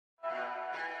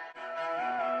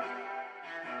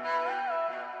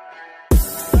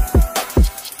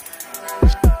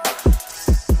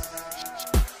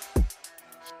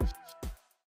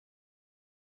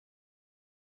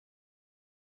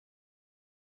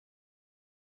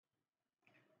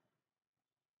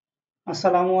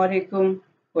Assalamu alaikum.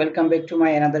 Welcome back to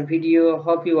my another video.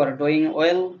 Hope you are doing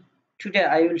well. Today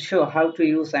I will show how to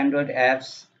use Android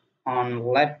apps on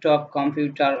laptop,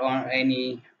 computer or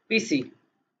any PC.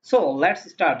 So let's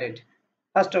start it.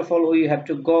 First of all, we have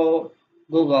to go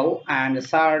Google and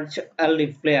search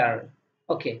emulators.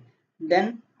 Okay,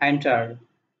 then enter.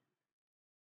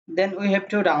 Then we have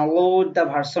to download the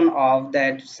version of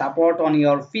that support on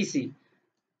your PC.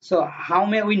 So how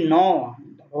may we know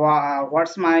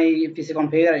what's my PC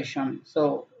configuration?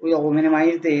 So we'll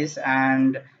minimize this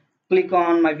and click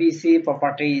on my PC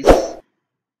properties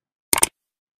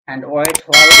and wait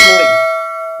while loading.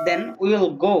 Then we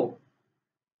will go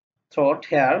through it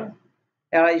here.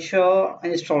 Here I show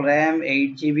install RAM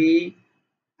 8 GB,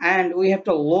 and we have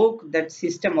to look that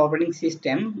system operating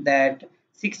system that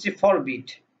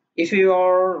 64-bit. If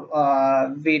your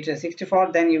bit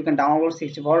 64, then you can download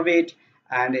 64-bit,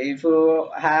 and if you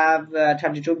have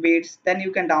 32 bits, then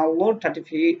you can download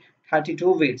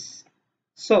 32 bits.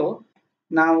 So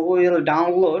now we will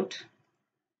download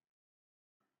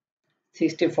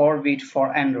 64-bit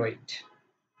for Android.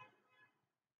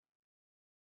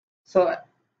 So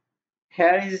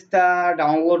here is the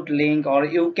download link, or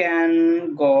you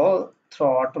can go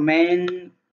through to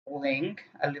main link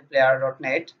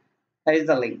aldplayer.net. Here is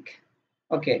the link.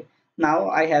 Okay, now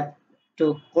I have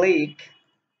to click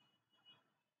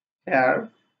here,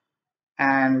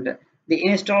 and the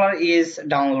installer is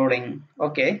downloading.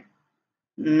 Okay,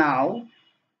 now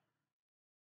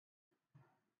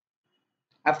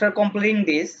after completing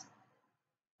this,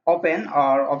 open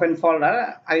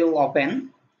folder. I will open,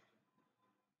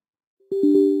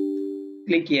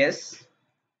 click yes,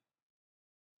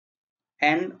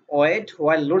 and wait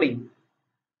while loading.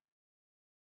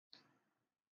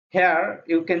 Here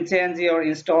you can change your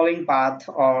installing path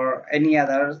or any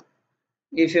other.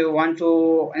 If you want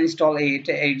to install it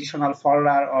additional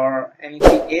folder or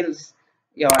anything else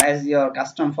as your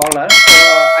custom folder, so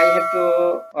I have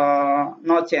to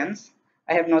no chance.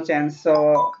 I have no chance,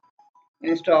 so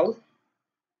install.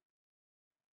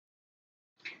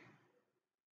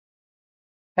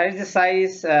 Here is the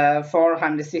size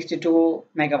 462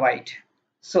 megabyte.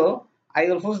 So I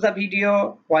will pause the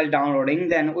video while downloading,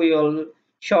 then we will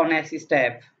show next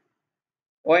step.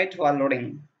 Wait while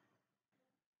loading.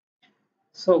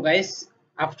 So guys,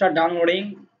 after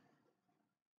downloading,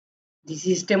 the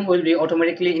system will be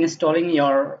automatically installing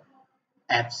your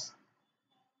apps.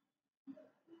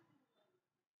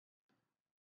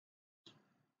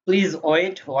 Please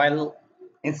wait while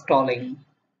installing.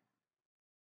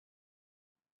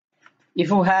 If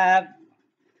you have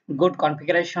good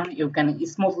configuration, you can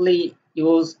smoothly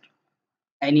use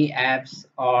any apps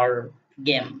or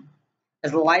game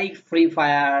as like Free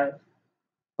Fire,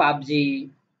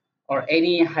 PUBG or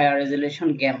any higher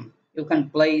resolution game. You can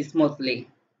play smoothly.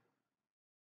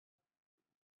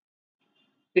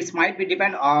 It might be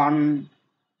depend on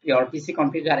your PC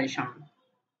configuration.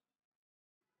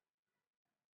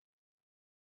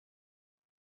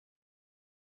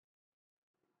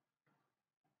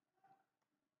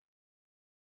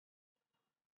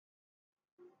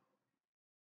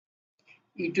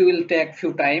 It will take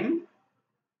few time.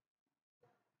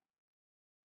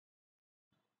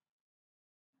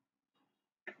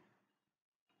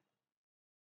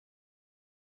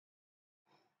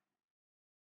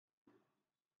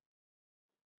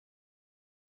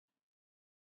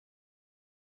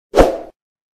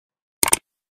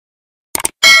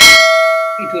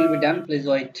 It will be done. Please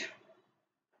wait.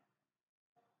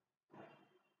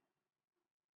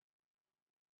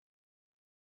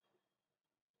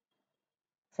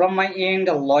 From my end,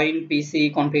 a low in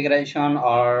PC configuration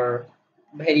or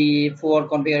very poor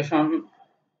configuration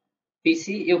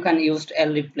PC, you can use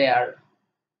LD player.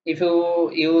 If you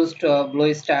used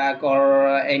bluestack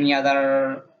or any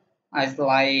other as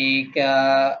like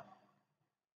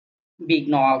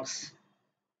Bignox,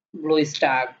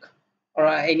 bluestack or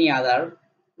any other,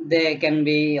 they can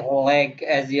be like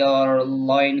as your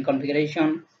loin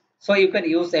configuration. So you can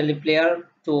use LD player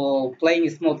to playing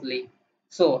smoothly.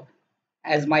 So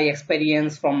as my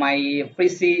experience from my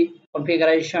PC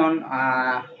configuration,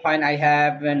 when I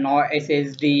have no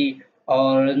SSD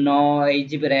or no 8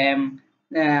 GB RAM,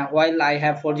 while I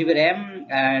have 4 GB RAM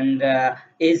and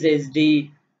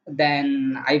SSD,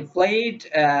 then I played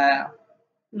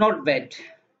not bad,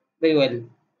 very well.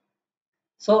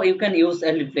 So you can use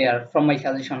early player from my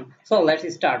suggestion. So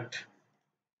let's start.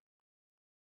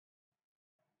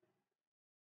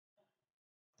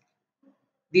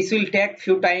 This will take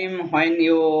few time when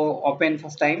you open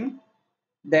first time,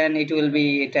 then it will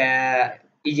be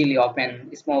easily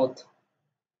open smooth.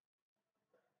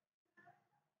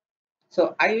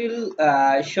 So I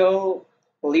will show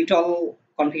little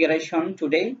configuration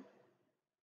today.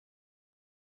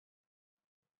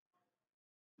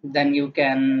 Then you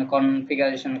can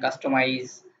configuration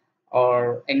customize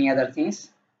or any other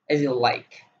things as you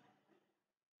like.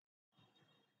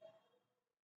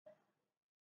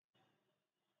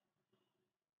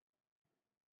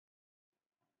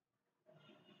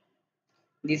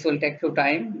 This will take few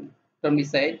time. Don't be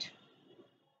sad.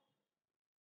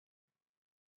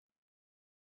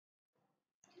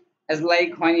 As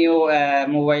like when you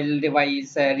mobile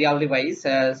device, real device,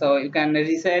 so you can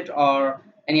reset or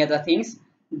any other things.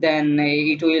 Then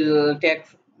it will take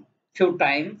few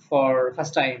time for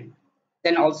first time.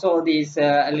 Then also this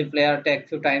early player take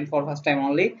few time for first time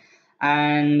only,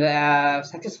 and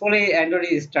successfully Android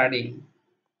is starting.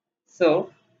 So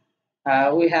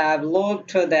we have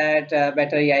looked that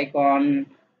battery icon,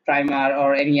 timer,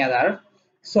 or any other.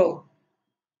 So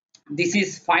this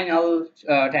is final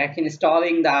tech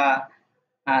installing the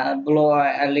below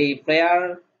early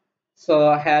player.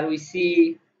 So here we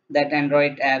see that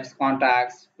Android apps,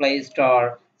 contacts, Play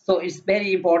Store. So it's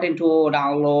very important to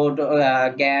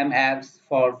download game apps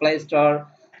for Play Store.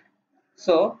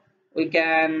 So we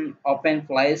can open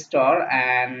Play Store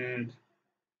and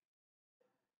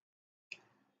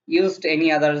use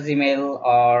any other Gmail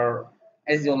or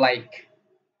as you like.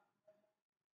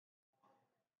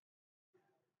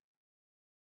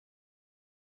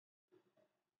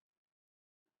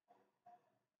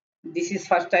 This is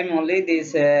first time only.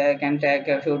 This can take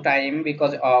a few time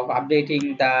because of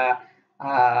updating the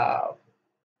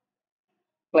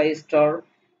Play Store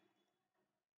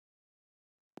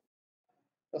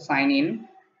to sign in.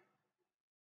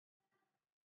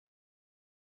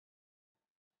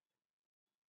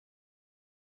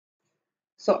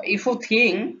 So if you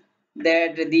think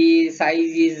that the size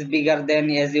is bigger than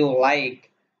as you like,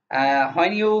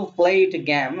 when you play it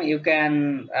game, you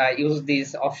can use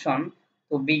this option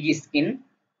to big screen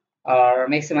or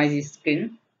maximize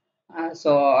screen.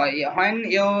 When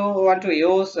you want to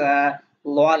use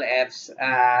local apps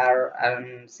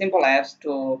simple apps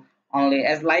to only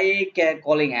as like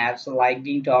calling apps like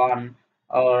Dington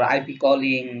or IP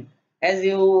calling as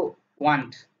you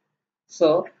want.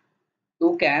 So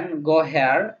you can go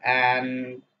here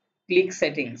and click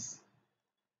settings.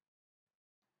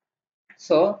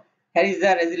 So here is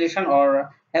the resolution, or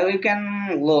here you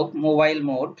can look mobile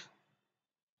mode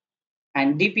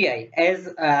and DPI.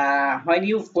 As when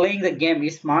you playing the game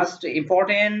is most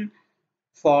important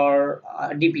for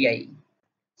DPI.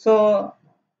 So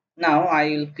now I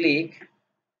will click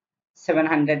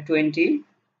 720,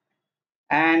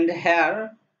 and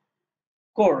here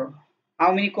core.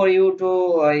 How many core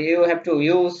you have to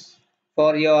use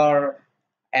for your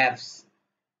apps?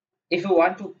 If you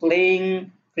want to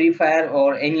playing Free Fire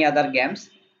or any other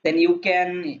games, then you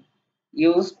can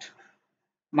use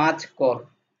much core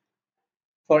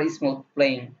for smooth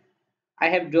playing. I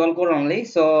have dual core only,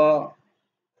 so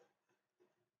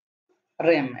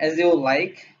RAM as you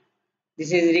like.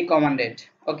 This is recommended.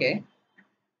 Okay.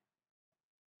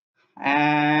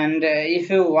 And if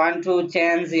you want to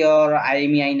change your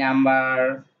IMEI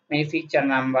number, manufacturer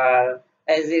number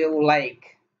as you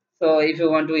like. So if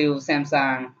you want to use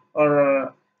Samsung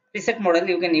or preset model,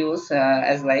 you can use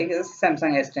as like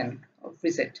Samsung S10 or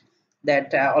preset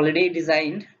that already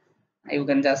designed. You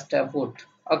can just put.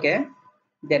 Okay.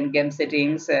 Then game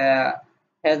settings has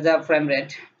the frame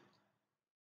rate.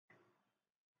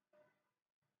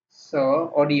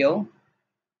 So audio.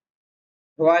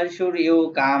 Why should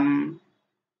you come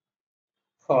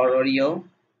for audio?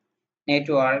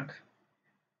 Network.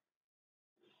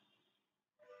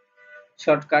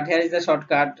 Shortcut. Here is the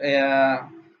shortcut.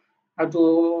 How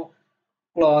to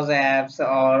close apps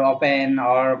or open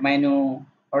or menu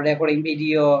or recording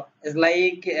video. It's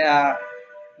like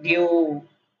view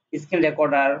screen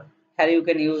recorder. Here you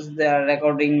can use the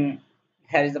recording.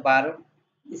 Here is the bar,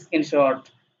 screenshot,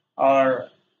 or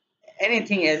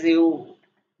anything as you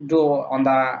do on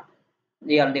the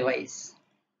real device.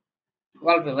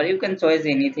 Wallpaper, you can choose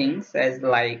anything as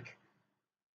like,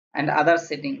 and other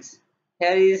settings.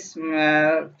 Here is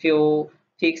few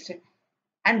fixed,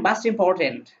 and most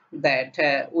important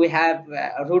that we have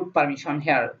root permission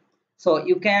here. So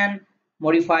you can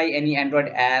modify any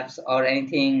Android apps or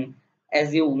anything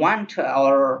as you want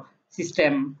our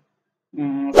system.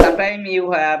 Sometimes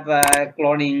you have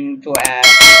cloning to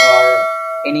apps or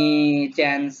any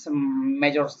chance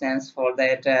major sense for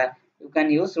that you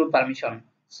can use root permission.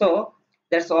 So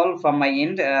that's all from my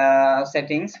end.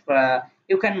 Settings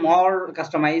you can more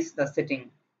customize the setting.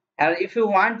 If you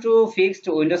want to fix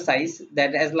to window size,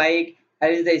 that as like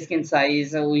here is the screen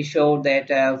size, we show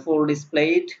that full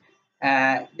displayed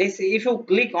This if you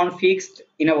click on fixed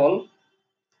enable,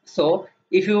 so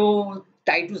if you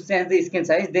try to sense the screen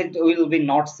size, that will be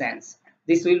not sense.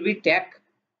 This will be tag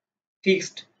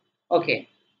fixed. Okay,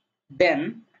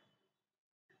 then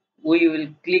we will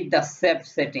click the save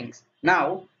settings.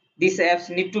 Now these apps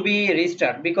need to be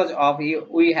restarted because of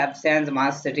we have sense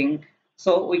mask setting,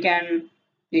 so we can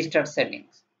restart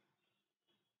settings.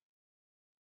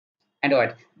 And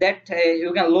what that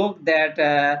you can look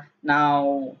that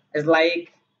now is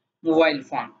like mobile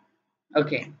phone.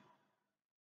 Okay,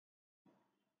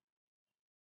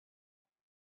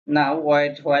 now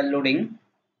wait while loading.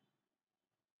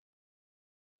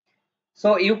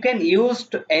 So you can use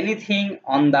to anything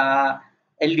on the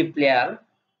LD player,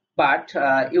 but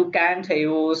you can't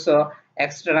use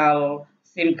external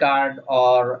SIM card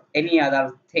or any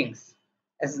other things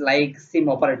as like SIM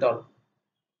operator.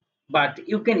 But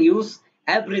you can use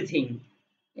everything,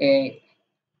 uh,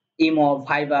 emo,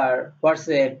 Viber,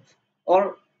 WhatsApp,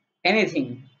 or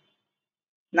anything.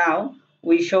 Now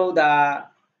we show the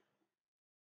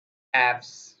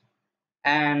apps,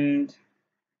 and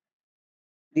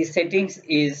the settings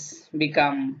is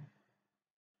become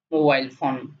mobile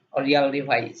phone or real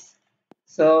device.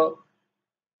 So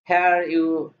here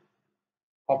you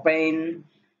open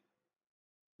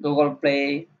Google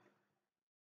Play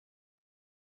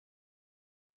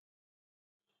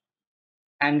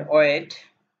and wait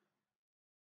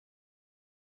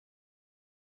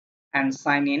and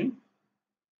sign in.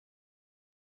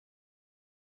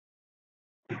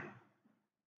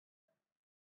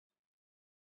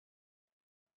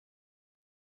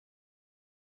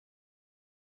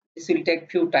 This will take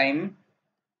few time.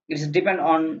 It's depend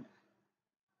on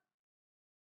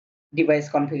device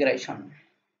configuration.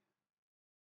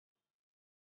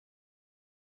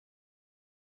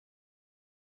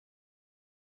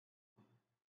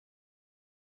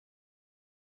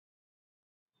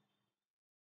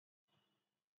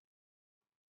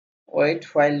 Wait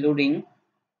while loading.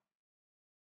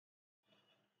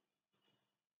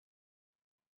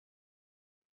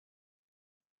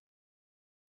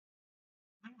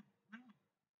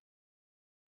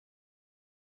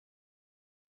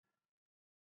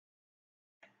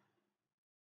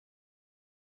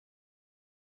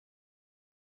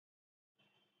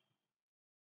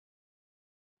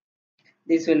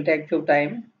 This will take few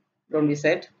time. Don't be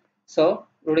sad. So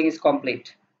loading is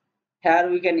complete. Here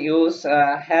we can use.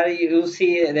 Here you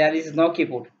see there is no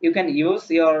keyboard. You can use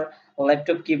your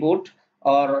laptop keyboard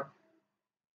or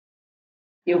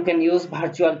you can use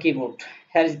virtual keyboard.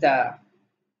 Here is the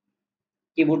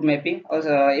keyboard mapping.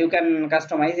 Also you can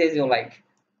customize as you like.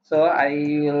 So I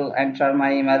will enter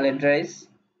my email address.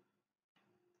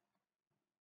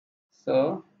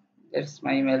 So that's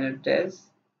my email address,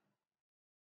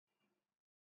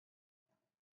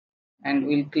 and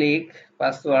we'll click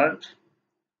password.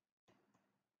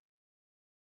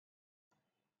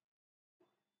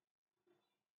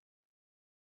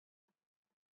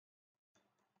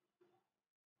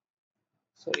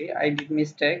 Sorry, I did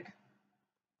mistake.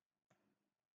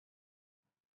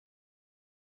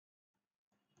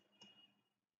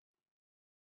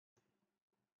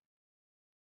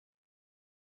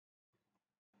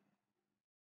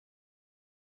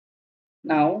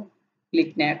 Now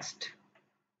click next.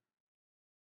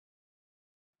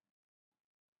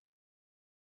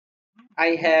 I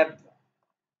have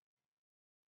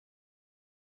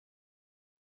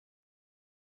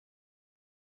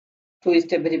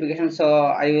two-step verification, so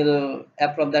I will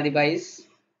approve the device.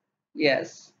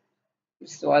 Yes,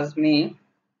 this was me.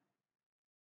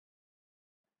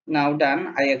 Now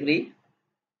done. I agree.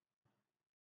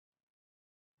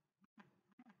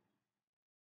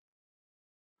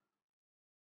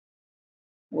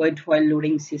 Wait while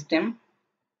loading system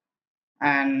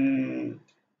and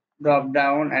drop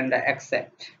down and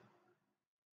accept.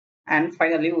 And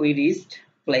finally we reached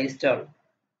Play Store.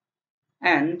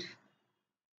 And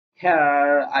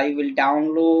here I will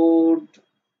download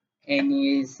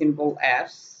any simple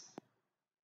apps.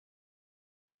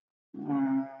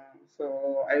 Uh,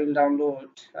 so I will download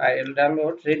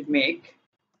Redmi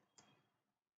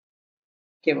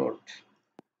keyboard.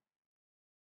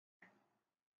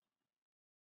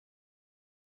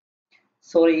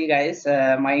 Sorry guys,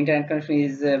 my internet connection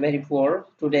is very poor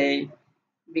today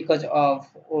because of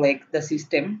like the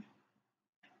system.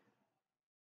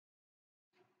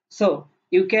 So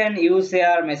you can use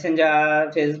your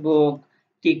Messenger, Facebook,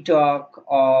 TikTok,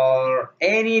 or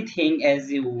anything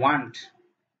as you want.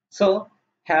 So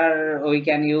here we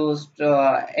can use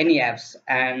any apps,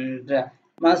 and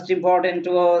most important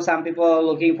to some people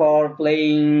looking for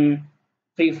playing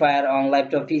Free Fire on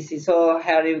laptop PC. So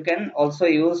here you can also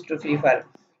use to Free Fire.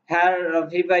 Here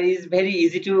Free Fire is very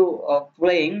easy to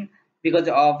playing because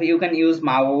of you can use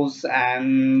mouse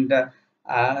and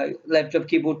laptop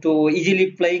keyboard to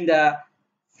easily playing the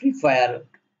Free Fire.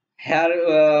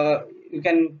 Here you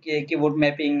can keyboard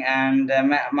mapping and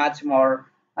much more.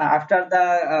 After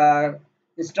the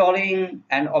installing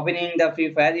and opening the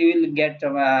Free Fire, you will get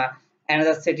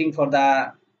another setting for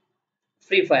the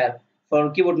Free Fire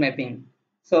for keyboard mapping.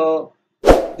 So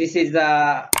this is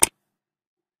the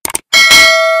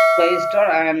Play Store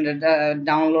and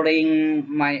downloading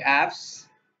my apps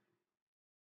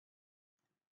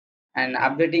and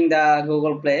updating the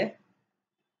Google Play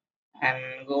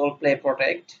and Google Play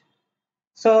Protect.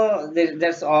 So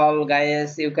that's all,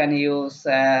 guys. You can use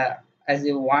as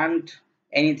you want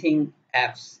anything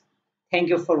apps. Thank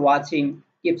you for watching.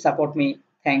 Keep support me.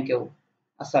 Thank you.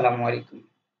 Assalamu alaikum.